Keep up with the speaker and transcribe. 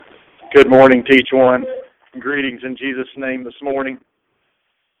Good morning to each one. Greetings in Jesus' name this morning.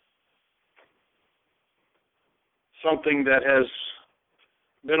 Something that has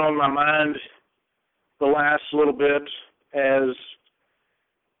been on my mind the last little bit as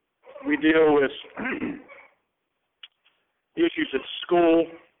we deal with issues at school,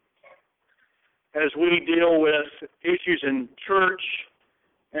 as we deal with issues in church,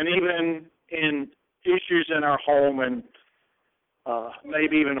 and even in issues in our home and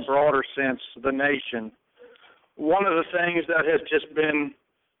maybe even a broader sense, the nation. One of the things that has just been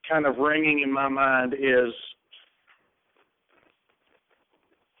kind of ringing in my mind is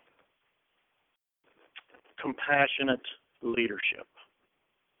compassionate leadership.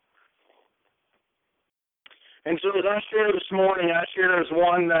 And so as I share this morning, I share as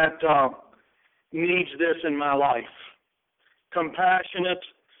one that needs this in my life. Compassionate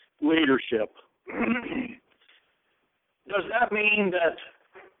leadership. Does that mean that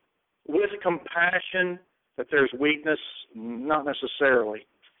with compassion that there's weakness? Not necessarily.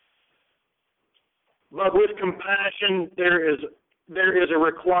 But with compassion there is a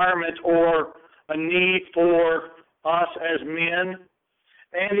requirement or a need for us as men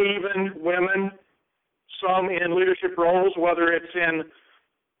and even women, some in leadership roles, whether it's in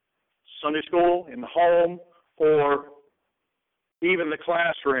Sunday school, in the home, or even the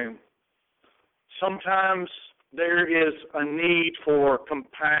classroom. Sometimes there is a need for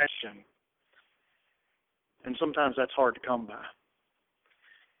compassion, and sometimes that's hard to come by.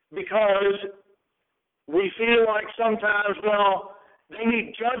 Because we feel like sometimes, they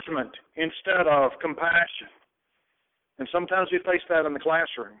need judgment instead of compassion. And sometimes we face that in the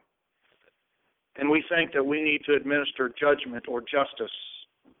classroom. And we think that we need to administer judgment or justice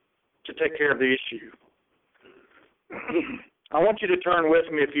to take care of the issue. I want you to turn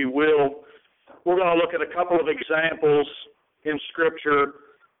with me, if you will. We're going to look at a couple of examples in Scripture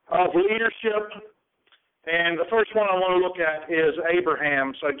of leadership. And the first one I want to look at is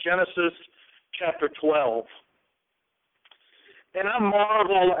Abraham. So Genesis chapter 12. And I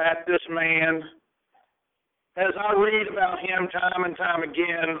marvel at this man as I read about him time and time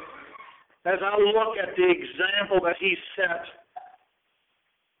again, as I look at the example that he set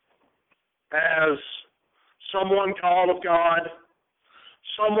as someone called of God,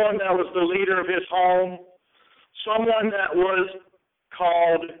 someone that was the leader of his home, someone that was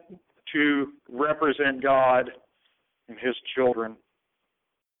called to represent God and his children.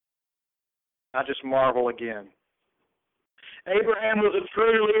 I just marvel again. Abraham was a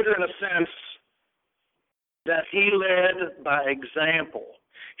true leader in a sense that he led by example.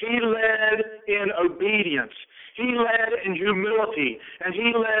 He led in obedience. He led in humility. And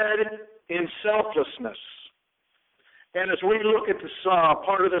he led in selflessness. And as we look at this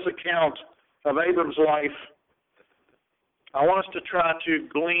part of this account of Abram's life, I want us to try to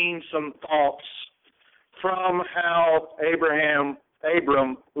glean some thoughts from how Abram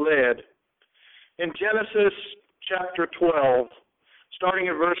led. In Genesis chapter 12, starting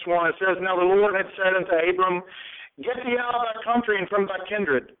at verse 1, it says, Now the Lord had said unto Abram, Get thee out of thy country and from thy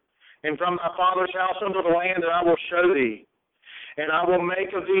kindred, and from thy father's house unto the land that I will show thee. And I will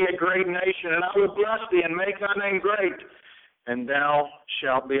make of thee a great nation, and I will bless thee, and make thy name great, and thou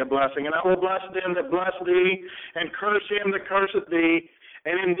shalt be a blessing. And I will bless them that bless thee, and curse him that curseth thee,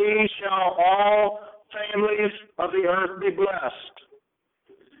 and in thee shall all families of the earth be blessed.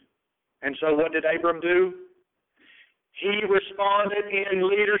 And so what did Abram do? He responded in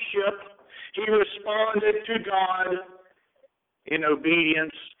leadership. He responded to God in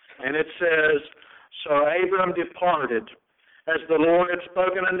obedience. And it says, So Abram departed, as the Lord had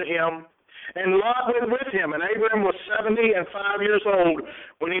spoken unto him, and Lot went with him. And Abram was 75 years old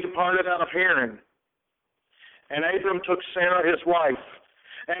when he departed out of Haran. And Abram took Sarah his wife,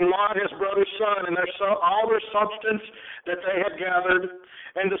 and Lot his brother's son, and all their substance that they had gathered,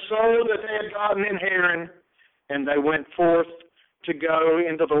 and the soul that they had gotten in Haran, and they went forth to go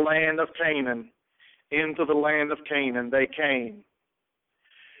into the land of Canaan. Into the land of Canaan they came.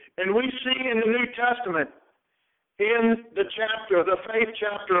 And we see in the New Testament, in the faith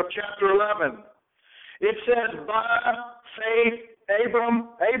chapter of chapter 11, it says, By faith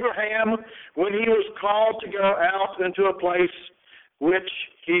Abraham, when he was called to go out into a place which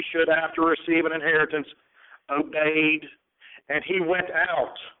he should after receive an inheritance, obeyed, and he went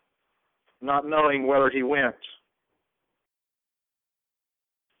out, not knowing whither he went.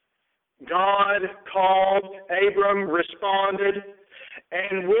 God called, Abram responded,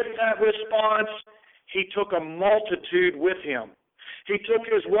 and with that response, he took a multitude with him. He took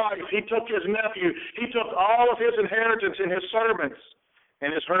his wife, he took his nephew, he took all of his inheritance and his servants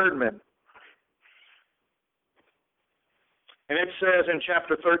and his herdmen. And it says in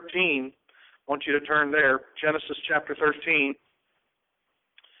chapter 13, I want you to turn there, Genesis chapter 13.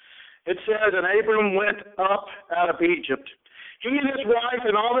 It says, and Abram went up out of Egypt, he and his wife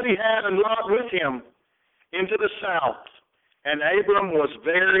and all that he had, and Lot with him, into the south. And Abram was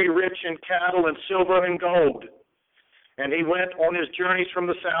very rich in cattle and silver and gold. And he went on his journeys from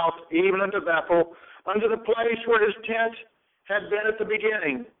the south, even unto Bethel, unto the place where his tent had been at the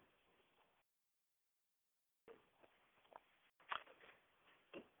beginning.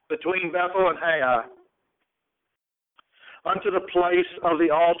 Between Bethel and Hai, unto the place of the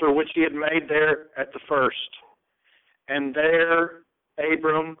altar which he had made there at the first. And there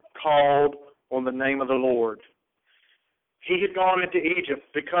Abram called on the name of the Lord. He had gone into Egypt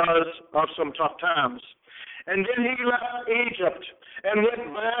because of some tough times. And then he left Egypt and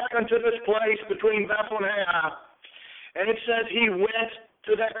went back unto this place between Bethel and Hai. And it says he went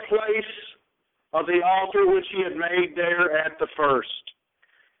to that place of the altar which he had made there at the first.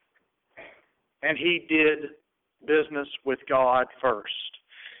 And he did business with God first.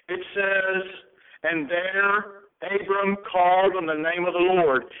 It says, and there Abram called on the name of the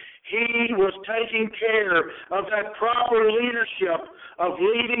Lord. He was taking care of that proper leadership of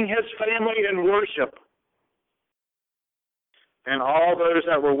leading his family in worship. And all those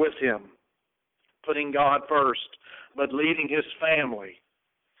that were with him, putting God first, but leading his family.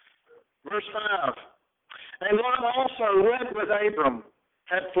 Verse 5, and Lot also went with Abram,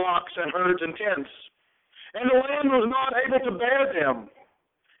 had flocks and herds and tents, and the land was not able to bear them,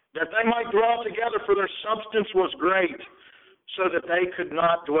 that they might dwell together, for their substance was great, so that they could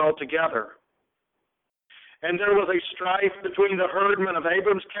not dwell together. And there was a strife between the herdmen of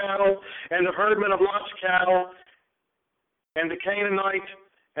Abram's cattle and the herdmen of Lot's cattle, and the Canaanite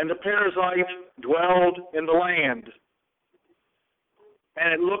and the Perizzite dwelled in the land.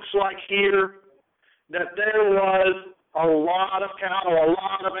 And it looks like here that there was a lot of cattle, a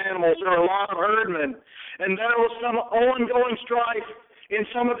lot of animals, there were a lot of herdmen, and there was some ongoing strife in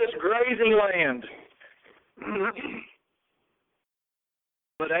some of this grazing land.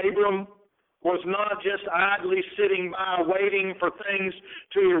 But Abram was not just idly sitting by waiting for things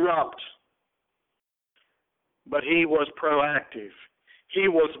to erupt, but he was proactive. He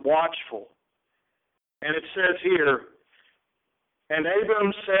was watchful. And it says here, and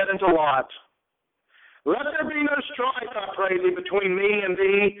Abram said unto Lot, let there be no strife, I pray thee, between me and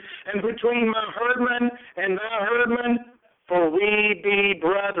thee, and between my herdmen and thy herdmen, for we be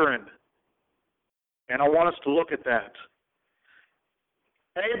brethren. And I want us to look at that.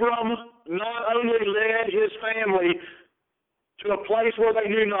 Abram not only led his family to a place where they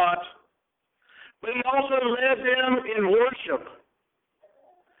knew not, but he also led them in worship.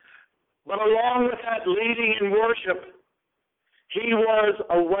 But along with that leading in worship, he was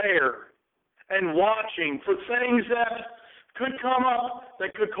aware and watching for things that could come up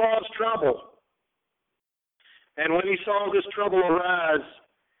that could cause trouble. And when he saw this trouble arise,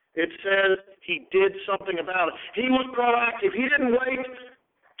 it says he did something about it. He was proactive. He didn't wait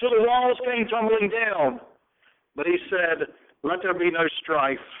till the walls came tumbling down, but he said, let there be no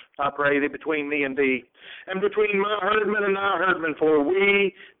strife, I pray thee, between me and thee, and between my herdmen and thy herdmen, for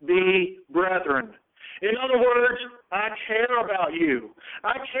we be brethren. In other words, I care about you.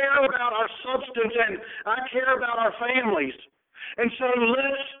 I care about our substance, and I care about our families. And so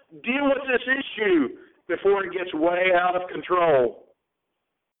let's deal with this issue before it gets way out of control.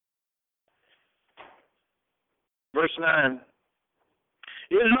 Verse 9.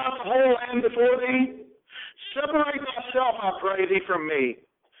 Is not the whole land before thee? Separate thyself, I pray thee, from me.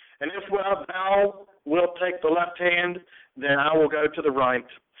 And if thou wilt take the left hand, then I will go to the right.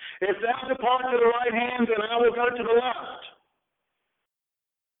 If thou depart to the right hand, then I will go to the left.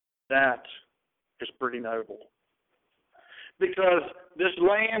 That is pretty noble. Because this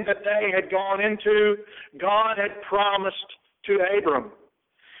land that they had gone into, God had promised to Abram.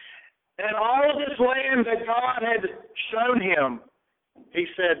 And all of this land that God had shown him, he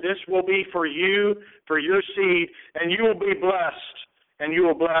said, this will be for you, for your seed, and you will be blessed, and you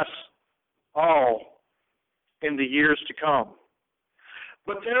will bless all in the years to come.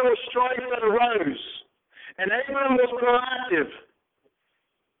 But there was strife that arose, and Abram was proactive.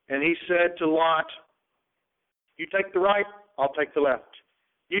 And he said to Lot, you take the right, I'll take the left.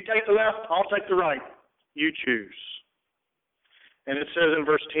 You take the left, I'll take the right. You choose. And it says in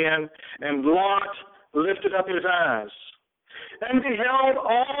verse 10, and Lot lifted up his eyes and beheld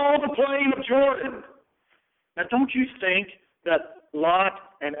all the plain of Jordan. Now, don't you think that Lot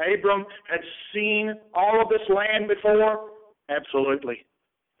and Abram had seen all of this land before? Absolutely.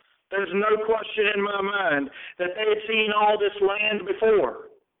 There's no question in my mind that they had seen all this land before.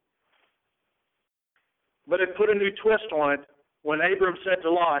 But it put a new twist on it when Abram said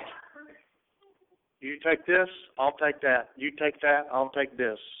to Lot, you take this, I'll take that. You take that, I'll take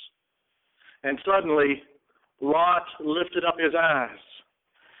this. And suddenly, Lot lifted up his eyes.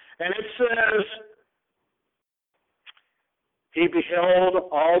 And it says, he beheld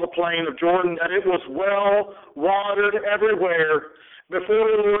all the plain of Jordan, that it was well watered everywhere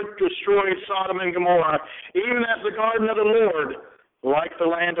before the Lord destroyed Sodom and Gomorrah, even as the garden of the Lord, like the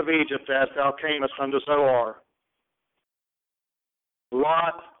land of Egypt, as thou camest unto Zoar.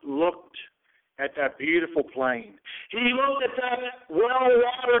 Lot looked at that beautiful plain. He looked at that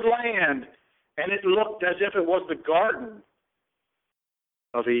well-watered land, and it looked as if it was the garden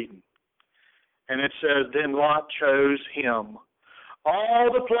of Eden. And it says, then Lot chose him. All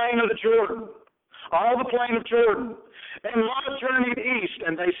the plain of the Jordan. All the plain of Jordan. And Lot journeyed east,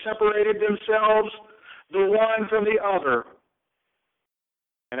 and they separated themselves, the one from the other.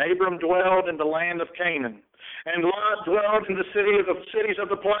 And Abram dwelled in the land of Canaan. And Lot dwelled in the cities of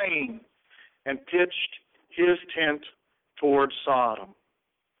the plain, and pitched his tent toward Sodom.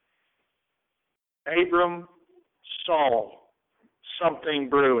 Abram saw something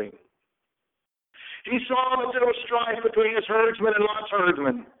brewing. He saw that there was strife between his herdsmen and Lot's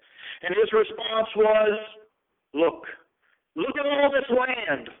herdsmen. And his response was, look at all this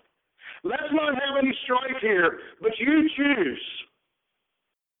land. Let's not have any strife here, but you choose.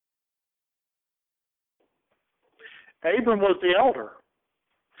 Abram was the elder.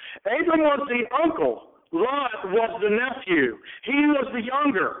 Abram was the uncle. Lot was the nephew. He was the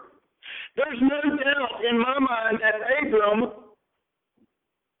younger. There's no doubt in my mind that Abram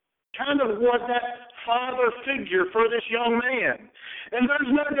kind of was that father figure for this young man. And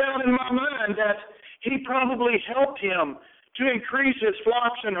there's no doubt in my mind that he probably helped him to increase his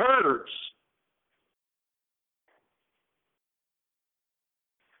flocks and herds.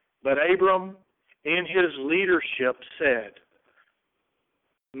 But Abram, in his leadership, said,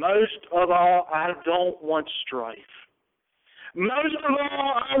 most of all, I don't want strife. Most of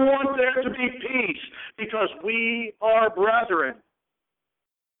all, I want there to be peace, because we are brethren.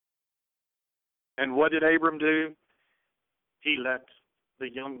 And what did Abram do? He let the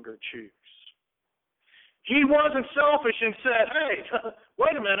younger choose. He wasn't selfish and said, hey,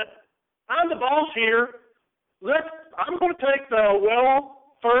 wait a minute, I'm the boss here. I'm going to take the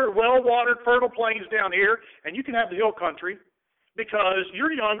well-watered, fertile plains down here, and you can have the hill country, because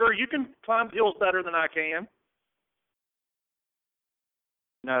you're younger, you can climb hills better than I can.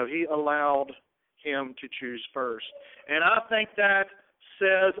 No, he allowed him to choose first. And I think that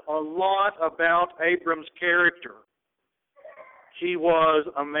says a lot about Abram's character. He was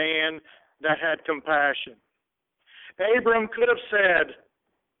a man that had compassion. Abram could have said,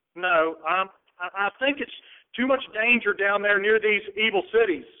 no, I think it's too much danger down there near these evil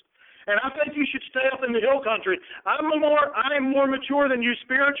cities. And I think you should stay up in the hill country. I am more mature than you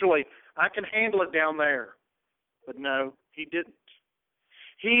spiritually. I can handle it down there. But no, he didn't.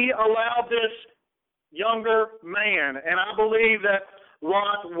 He allowed this younger man, and I believe that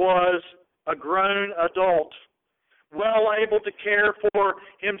Lot was a grown adult, well able to care for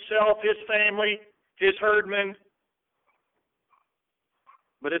himself, his family, his herdmen.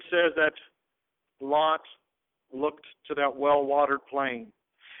 But it says that Lot looked to that well-watered plain,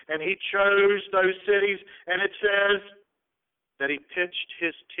 and he chose those cities, and it says that he pitched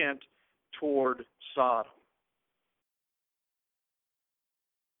his tent toward Sodom.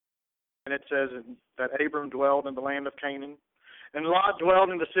 And it says that Abram dwelled in the land of Canaan, and Lot dwelled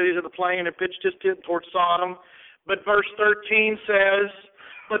in the cities of the plain and pitched his tent toward Sodom. But verse 13 says,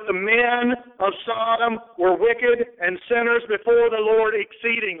 but the men of Sodom were wicked and sinners before the Lord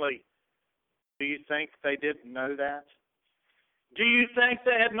exceedingly. Do you think they didn't know that? Do you think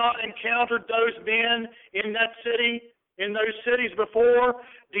they had not encountered those men in that city, in those cities before?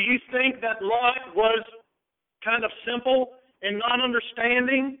 Do you think that Lot was kind of simple and not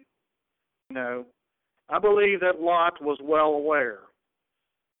understanding? No. I believe that Lot was well aware.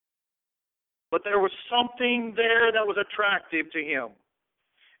 But there was something there that was attractive to him.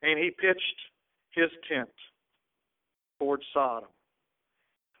 And he pitched his tent toward Sodom.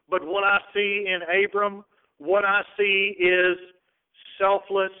 But what I see in Abram, what I see is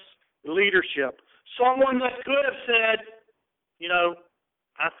selfless leadership. Someone that could have said,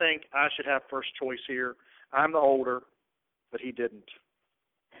 I think I should have first choice here. I'm the older, but he didn't.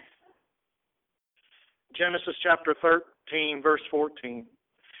 Genesis chapter 13, verse 14.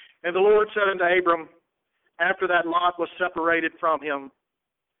 And the Lord said unto Abram, after that Lot was separated from him,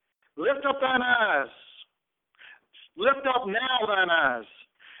 lift up thine eyes, lift up now thine eyes,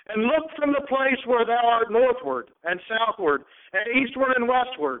 and look from the place where thou art northward, and southward, and eastward, and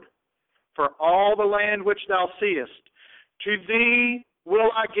westward. For all the land which thou seest, To thee will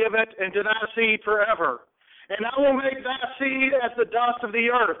I give it, and to thy seed forever. And I will make thy seed as the dust of the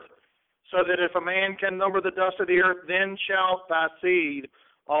earth, so that if a man can number the dust of the earth, then shall thy seed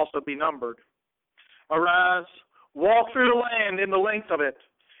also be numbered. Arise, walk through the land in the length of it,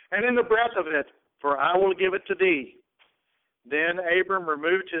 and in the breadth of it, for I will give it to thee. Then Abram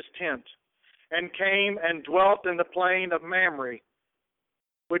removed his tent, and came and dwelt in the plain of Mamre,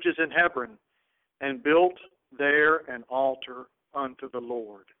 which is in Hebron, and built there an altar unto the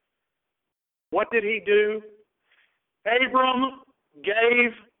Lord. What did he do? Abram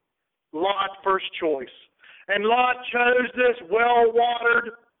gave Lot first choice. And Lot chose this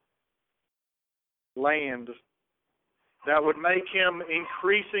well-watered land that would make him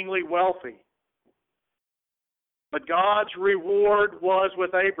increasingly wealthy. But God's reward was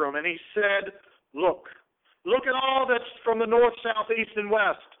with Abram, and he said, look at all that's from the north, south, east, and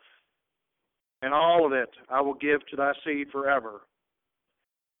west, and all of it I will give to thy seed forever.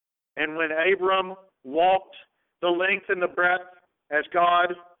 And when Abram walked the length and the breadth as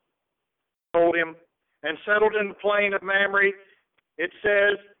God told him, and settled in the plain of Mamre, it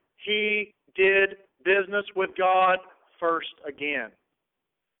says he did business with God first again.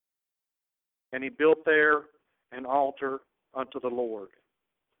 And he built there an altar unto the Lord.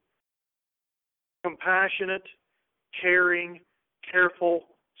 Compassionate, caring, careful,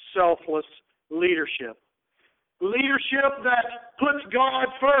 selfless leadership. Leadership that puts God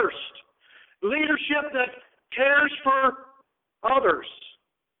first. Leadership that cares for others.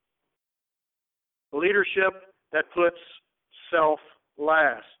 Leadership that puts self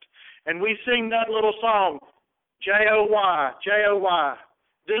last. And we sing that little song, J-O-Y, J-O-Y.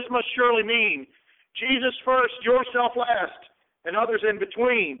 This must surely mean Jesus first, yourself last, and others in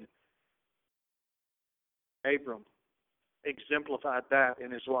between. Abram exemplified that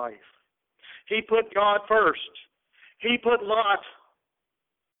in his life. He put God first. He put Lot,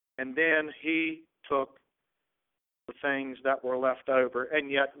 and then he took the things that were left over. And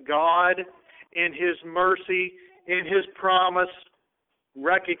yet God, in His mercy, in His promise,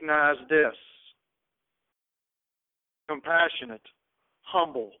 recognized this. Compassionate,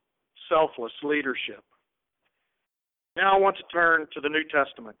 humble, selfless leadership. Now I want to turn to the New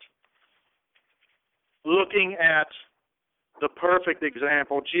Testament. Looking at the perfect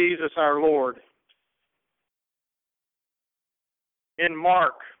example, Jesus our Lord. In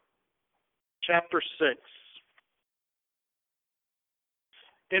Mark chapter 6.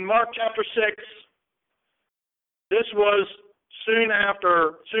 In Mark chapter 6, this was soon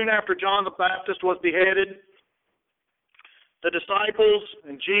after John the Baptist was beheaded. The disciples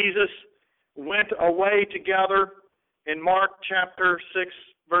and Jesus went away together. In Mark chapter 6,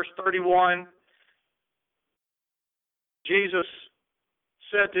 verse 31, Jesus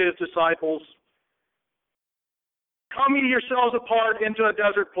said to his disciples, "Come ye yourselves apart into a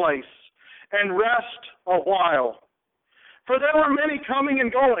desert place, and rest a while. For there were many coming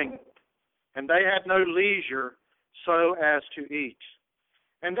and going, and they had no leisure so as to eat.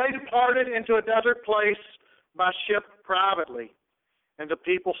 And they departed into a desert place by ship privately. And the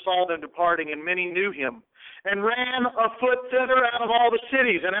people saw them departing, and many knew him, and ran afoot thither out of all the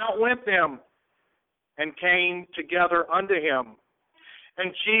cities, and outwent them, and came together unto him.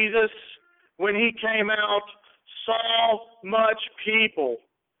 And Jesus, when he came out, saw much people."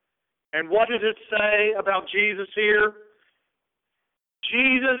 And what did it say about Jesus here?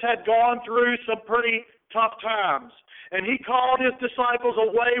 Jesus had gone through some pretty tough times, and he called his disciples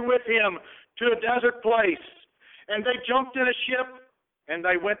away with him to a desert place. And they jumped in a ship, and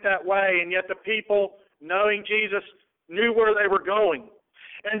they went that way, and yet the people, knowing Jesus, knew where they were going.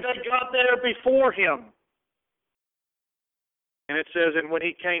 And they got there before him. And it says, and when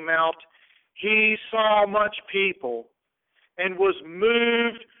he came out, he saw much people, and was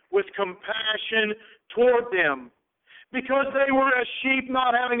moved with compassion toward them, because they were as sheep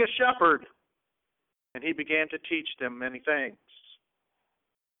not having a shepherd. And he began to teach them many things.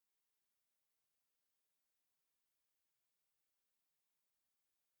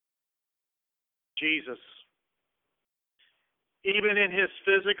 Jesus, even in his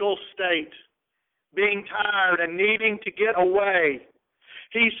physical state, being tired and needing to get away,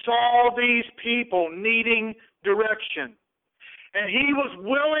 he saw these people needing direction. And he was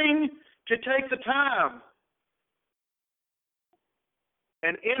willing to take the time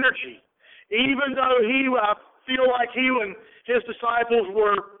and energy, even though I feel like he and his disciples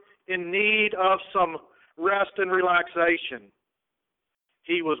were in need of some rest and relaxation.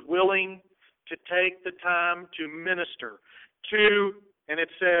 He was willing to take the time to minister to, and it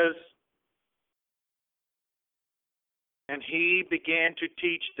says, and he began to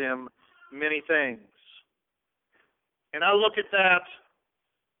teach them many things. And I look at that,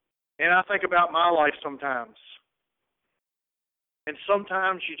 and I think about my life sometimes. And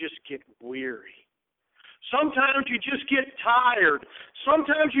sometimes you just get weary. Sometimes you just get tired.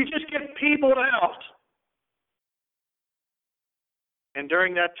 Sometimes you just get peopled out. And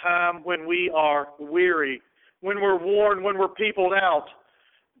during that time when we are weary, when we're worn, when we're peopled out,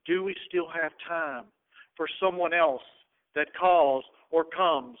 do we still have time for someone else that calls or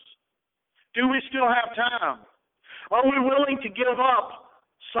comes? Do we still have time? Are we willing to give up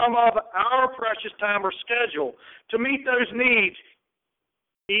some of our precious time or schedule to meet those needs,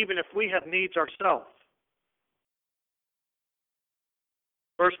 even if we have needs ourselves?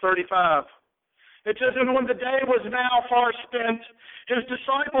 Verse 35. It says, and when the day was now far spent, his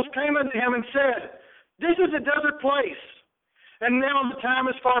disciples came unto him and said, this is a desert place, and now the time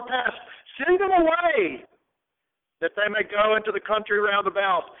is far past. Send them away, that they may go into the country round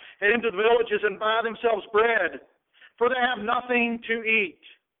about, and into the villages, and buy themselves bread, for they have nothing to eat.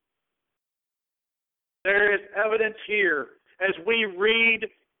 There is evidence here, as we read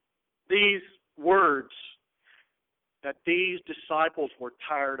these words, that these disciples were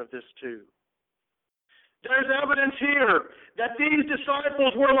tired of this too. There's evidence here that these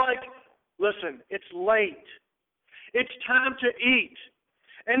disciples were like, listen, it's late. It's time to eat.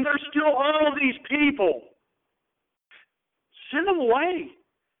 And there's still all of these people. Send them away.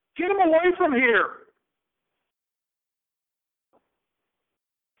 Get them away from here.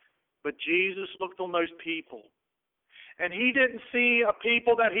 But Jesus looked on those people, and he didn't see a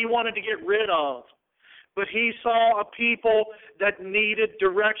people that he wanted to get rid of. But he saw a people that needed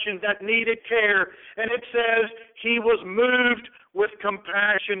direction, that needed care. And it says he was moved with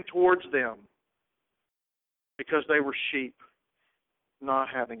compassion towards them because they were sheep, not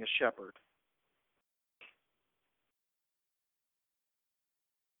having a shepherd.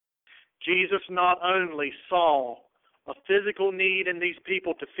 Jesus not only saw a physical need in these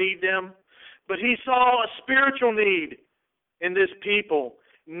people to feed them, but he saw a spiritual need in this people,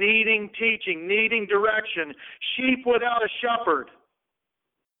 needing teaching, needing direction, sheep without a shepherd.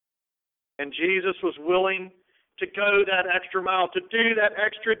 And Jesus was willing to go that extra mile, to do that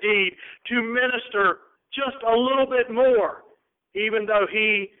extra deed, to minister just a little bit more, even though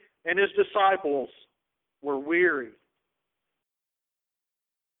he and his disciples were weary.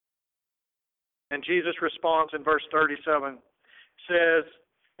 And Jesus' response in verse 37 says,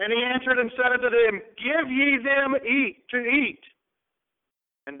 and he answered and said unto them, give ye them to eat.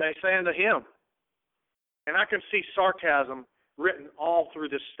 And they say unto him, and I can see sarcasm written all through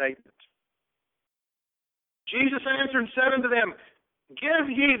this statement. Jesus answered and said unto them, give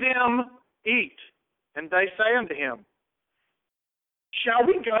ye them eat. And they say unto him, shall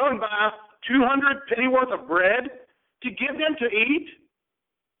we go and buy 200 pennyworth of bread to give them to eat?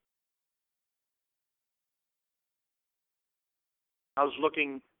 I was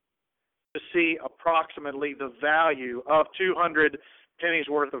looking to see approximately the value of 200 pennies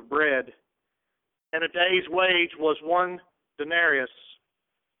worth of bread, and a day's wage was 1 denarius.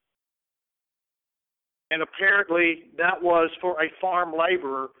 And apparently that was for a farm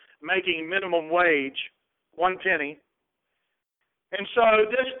laborer making minimum wage, 1 penny. And so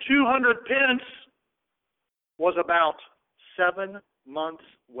this 200 pence was about 7 months'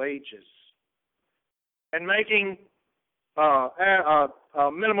 wages. And making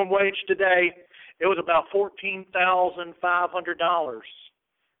minimum wage today, it was about $14,500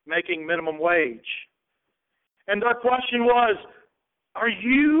 making minimum wage. And their question was, are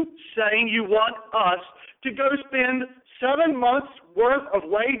you saying you want us to go spend 7 months' worth of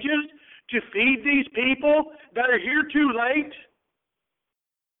wages to feed these people that are here too late?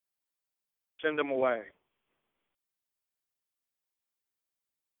 Send them away.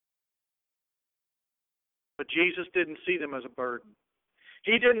 But Jesus didn't see them as a burden.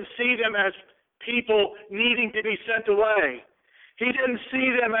 He didn't see them as people needing to be sent away. He didn't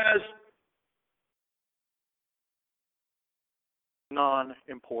see them as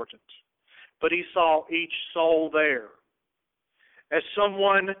non-important. But he saw each soul there as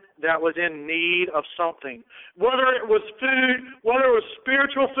someone that was in need of something. Whether it was food, whether it was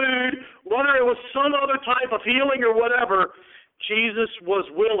spiritual food, whether it was some other type of healing or whatever, Jesus was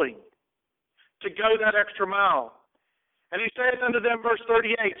willing to go that extra mile. And he saith unto them, verse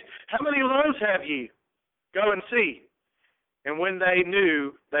 38, how many loaves have ye? Go and see. And when they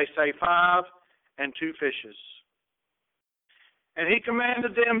knew, they say 5 and 2 fishes. And he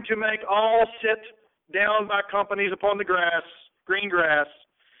commanded them to make all sit down by companies upon the grass, green grass,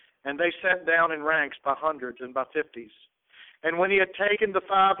 and they sat down in ranks by hundreds and by 50s. And when he had taken the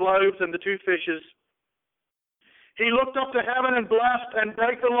 5 loaves and the 2 fishes, he looked up to heaven and blessed and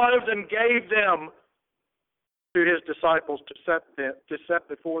brake the loaves and gave them to his disciples to set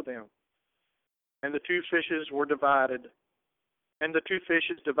before them. And the 2 fishes were divided, and the 2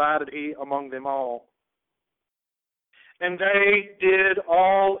 fishes divided he among them all. And they did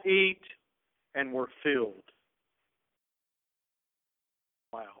all eat and were filled.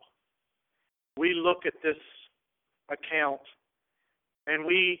 Wow. We look at this account and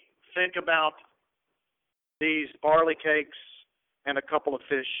we think about these barley cakes and a couple of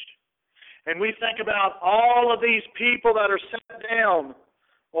fish. And we think about all of these people that are sat down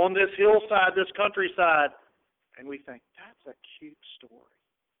on this hillside, this countryside, and we think, that's a cute story.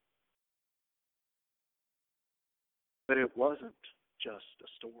 But it wasn't just a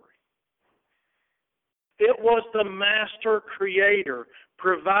story. It was the master creator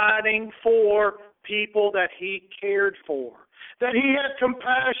providing for people that he cared for, that he had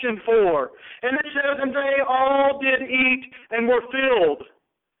compassion for. And it says, and they all did eat and were filled.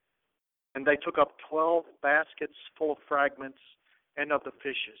 And they took up 12 baskets full of fragments and of the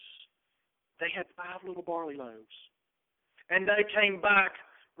fishes. They had 5 little barley loaves. And they came back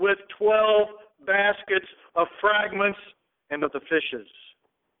with 12 baskets of fragments and of the fishes.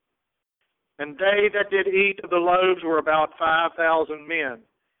 And they that did eat of the loaves were about 5,000 men,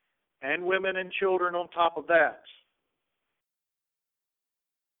 and women and children on top of that.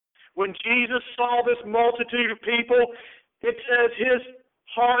 When Jesus saw this multitude of people, it says his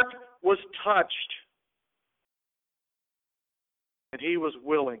heart was touched. And he was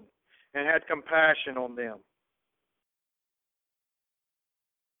willing and had compassion on them.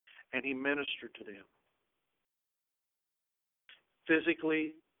 And he ministered to them.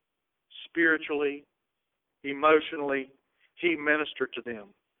 Physically, spiritually, emotionally, he ministered to them.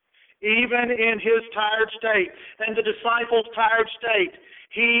 Even in his tired state and the disciples' tired state,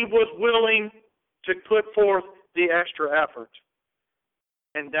 he was willing to put forth the extra effort.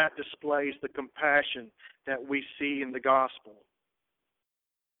 And that displays the compassion that we see in the gospel.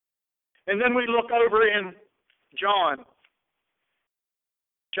 And then we look over in John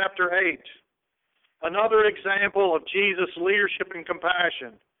chapter 8. Another example of Jesus' leadership and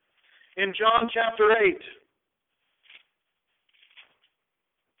compassion. In John chapter 8,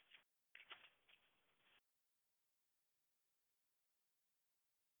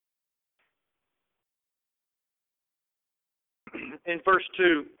 in verse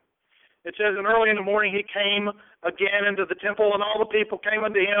 2, it says, and early in the morning he came again into the temple, and all the people came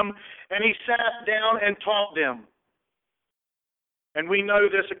unto him, and he sat down and taught them. And we know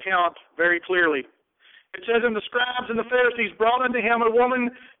this account very clearly. It says, and the scribes and the Pharisees brought unto him a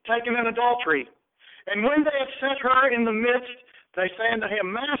woman taken in adultery. And when they had set her in the midst, they say unto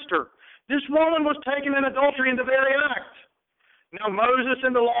him, Master, this woman was taken in adultery in the very act. Now Moses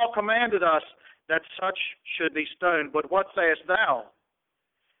in the law commanded us that such should be stoned. But what sayest thou?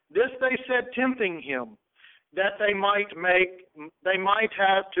 This they said, tempting him, that they might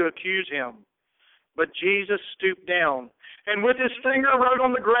have to accuse him. But Jesus stooped down, and with his finger wrote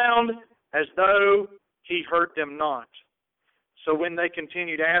on the ground, as though he heard them not. So when they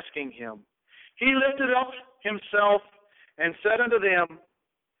continued asking him, he lifted up himself and said unto them,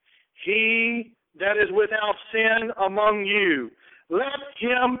 he that is without sin among you, let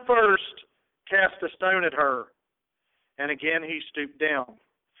him first cast a stone at her. And again he stooped down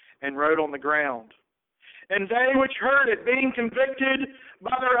and wrote on the ground. And they which heard it, being convicted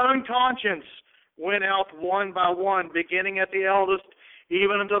by their own conscience, went out one by one, beginning at the eldest,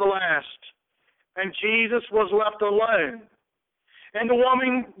 even unto the last. And Jesus was left alone, and the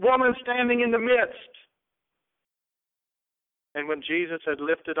woman standing in the midst. And when Jesus had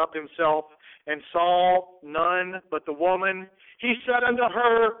lifted up himself and saw none but the woman, he said unto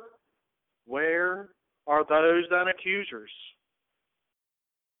her, where are those thine accusers?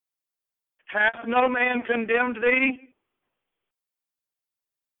 Hath no man condemned thee?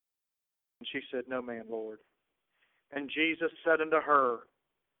 And she said, no man, Lord. And Jesus said unto her,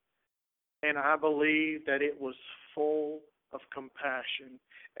 and I believe that it was full of compassion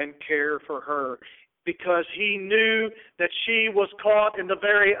and care for her, because he knew that she was caught in the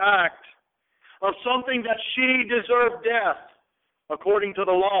very act of something that she deserved death according to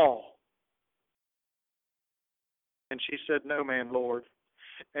the law. And she said, no man, Lord.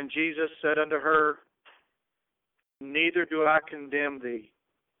 And Jesus said unto her, neither do I condemn thee.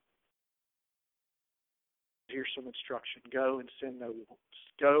 Here's some instruction. Go and sin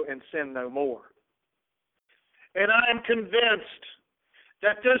no more. And I am convinced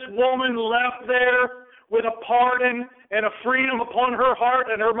that this woman left there with a pardon and a freedom upon her heart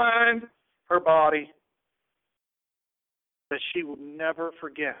and her mind, her body, that she will never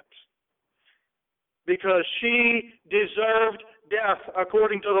forget. Because she deserved death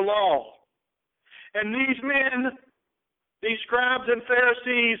according to the law. And these men, these scribes and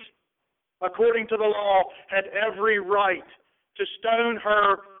Pharisees, according to the law, had every right to stone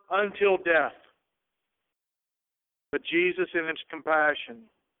her until death. But Jesus, in His compassion,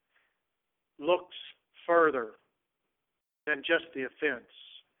 looks further than just the offense.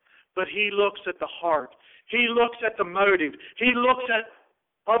 But He looks at the heart. He looks at the motive. He looks at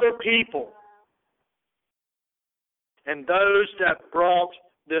other people. And those that brought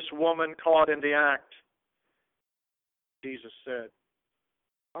this woman caught in the act, Jesus said,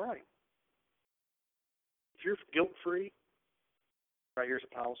 all right, if you're guilt-free, right here's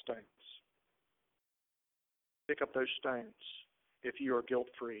a pile of stones. Pick up those stones if you are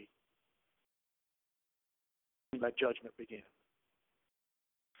guilt-free. Let judgment begin.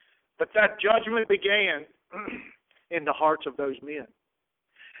 But that judgment began in the hearts of those men.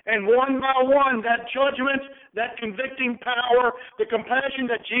 And one by one, that judgment, that convicting power, the compassion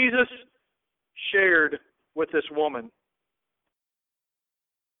that Jesus shared with this woman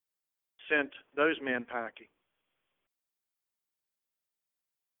sent those men packing.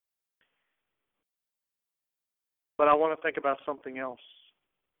 But I want to think about something else.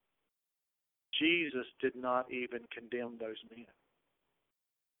 Jesus did not even condemn those men.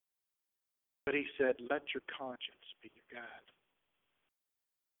 But He said, let your conscience be your guide.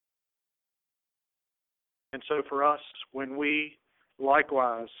 And so for us, when we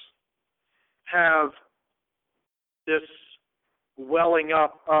likewise have this welling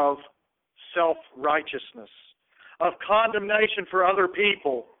up of self-righteousness, of condemnation for other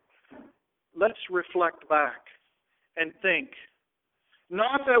people, let's reflect back and think.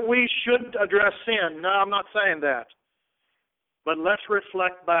 Not that we shouldn't address sin. No, I'm not saying that. But let's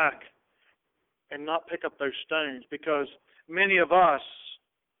reflect back and not pick up those stones, because many of us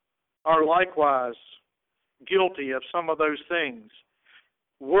are likewise guilty of some of those things.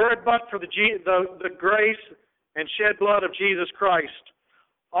 Were it but for the grace and shed blood of Jesus Christ,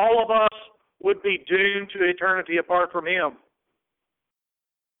 all of us would be doomed to eternity apart from Him.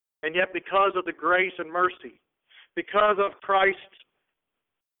 And yet because of the grace and mercy, because of Christ's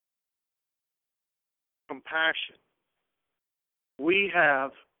compassion, we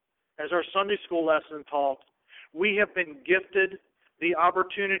have, as our Sunday school lesson taught, we have been gifted the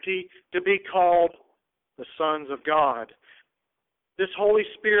opportunity to be called the sons of God. This Holy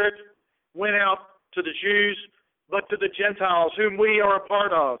Spirit went out to the Jews, but to the Gentiles, whom we are a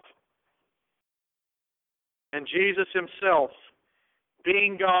part of. And Jesus Himself,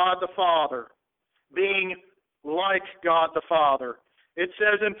 being God the Father, being like God the Father, it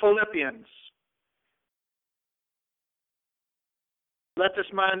says in Philippians, let this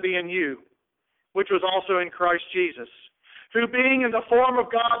mind be in you, which was also in Christ Jesus, who being in the form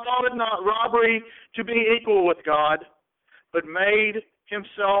of God thought it not robbery to be equal with God, but made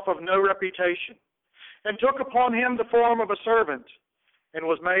Himself of no reputation, and took upon Him the form of a servant, and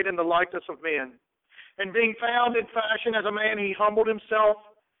was made in the likeness of men. And being found in fashion as a man, He humbled Himself,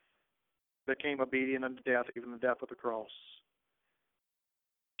 became obedient unto death, even the death of the cross.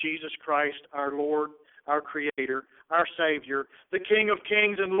 Jesus Christ, our Lord, our Creator, our Savior, the King of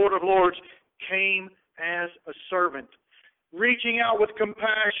kings and Lord of lords, came as a servant, reaching out with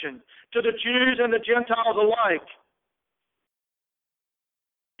compassion to the Jews and the Gentiles alike.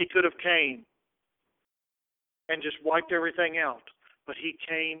 He could have came and just wiped everything out, but He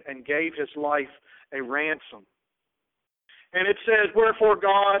came and gave His life a ransom. And it says, wherefore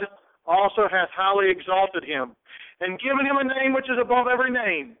God also hath highly exalted Him, and given Him a name which is above every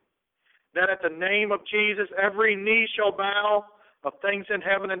name, that at the name of Jesus every knee shall bow, of things in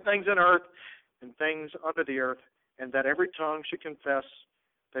heaven and things in earth and things under the earth, and that every tongue should confess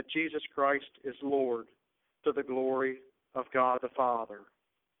that Jesus Christ is Lord, to the glory of God the Father.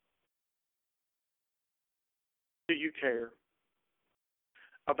 Do you care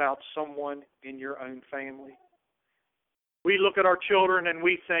about someone in your own family? We look at our children and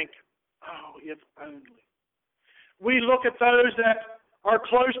we think, oh, if only. We look at those that are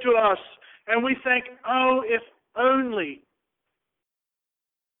close to us and we think, oh, if only.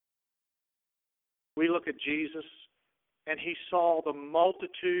 We look at Jesus and He saw the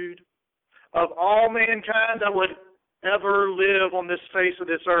multitude of all mankind that would ever live on this face of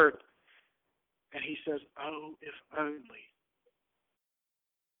this earth. And He says, oh, if only.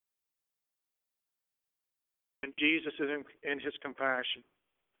 And Jesus, in His compassion,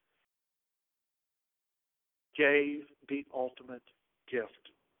 gave the ultimate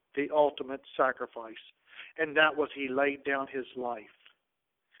gift, the ultimate sacrifice, and that was He laid down His life.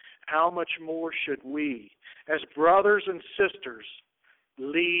 How much more should we, as brothers and sisters,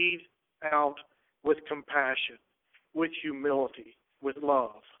 lead out with compassion, with humility, with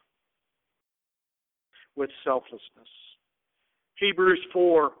love? with selflessness. Hebrews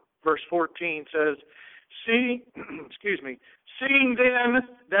 4, verse 14 says, seeing then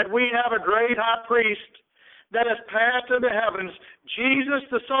that we have a great high priest that has passed into heavens, Jesus,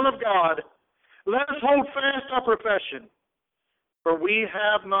 the Son of God, let us hold fast our profession. For we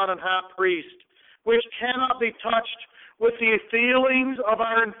have not an high priest which cannot be touched with the feelings of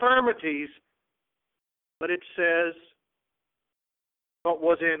our infirmities, but it says, but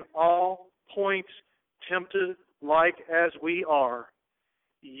was in all points tempted like as we are,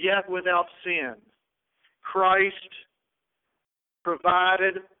 yet without sin. Christ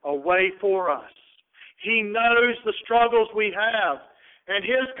provided a way for us. He knows the struggles we have, and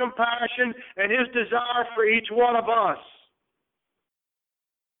His compassion and His desire for each one of us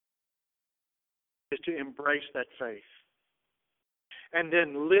is to embrace that faith and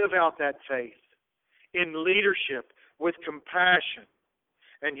then live out that faith in leadership with compassion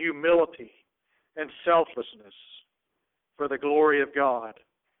and humility and selflessness for the glory of God,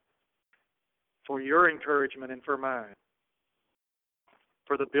 for your encouragement and for mine,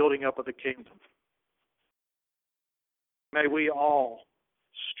 for the building up of the kingdom. May we all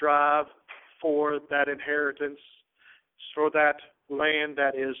strive for that inheritance, for that land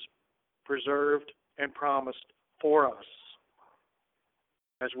that is preserved and promised for us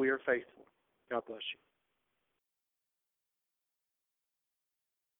as we are faithful. God bless you.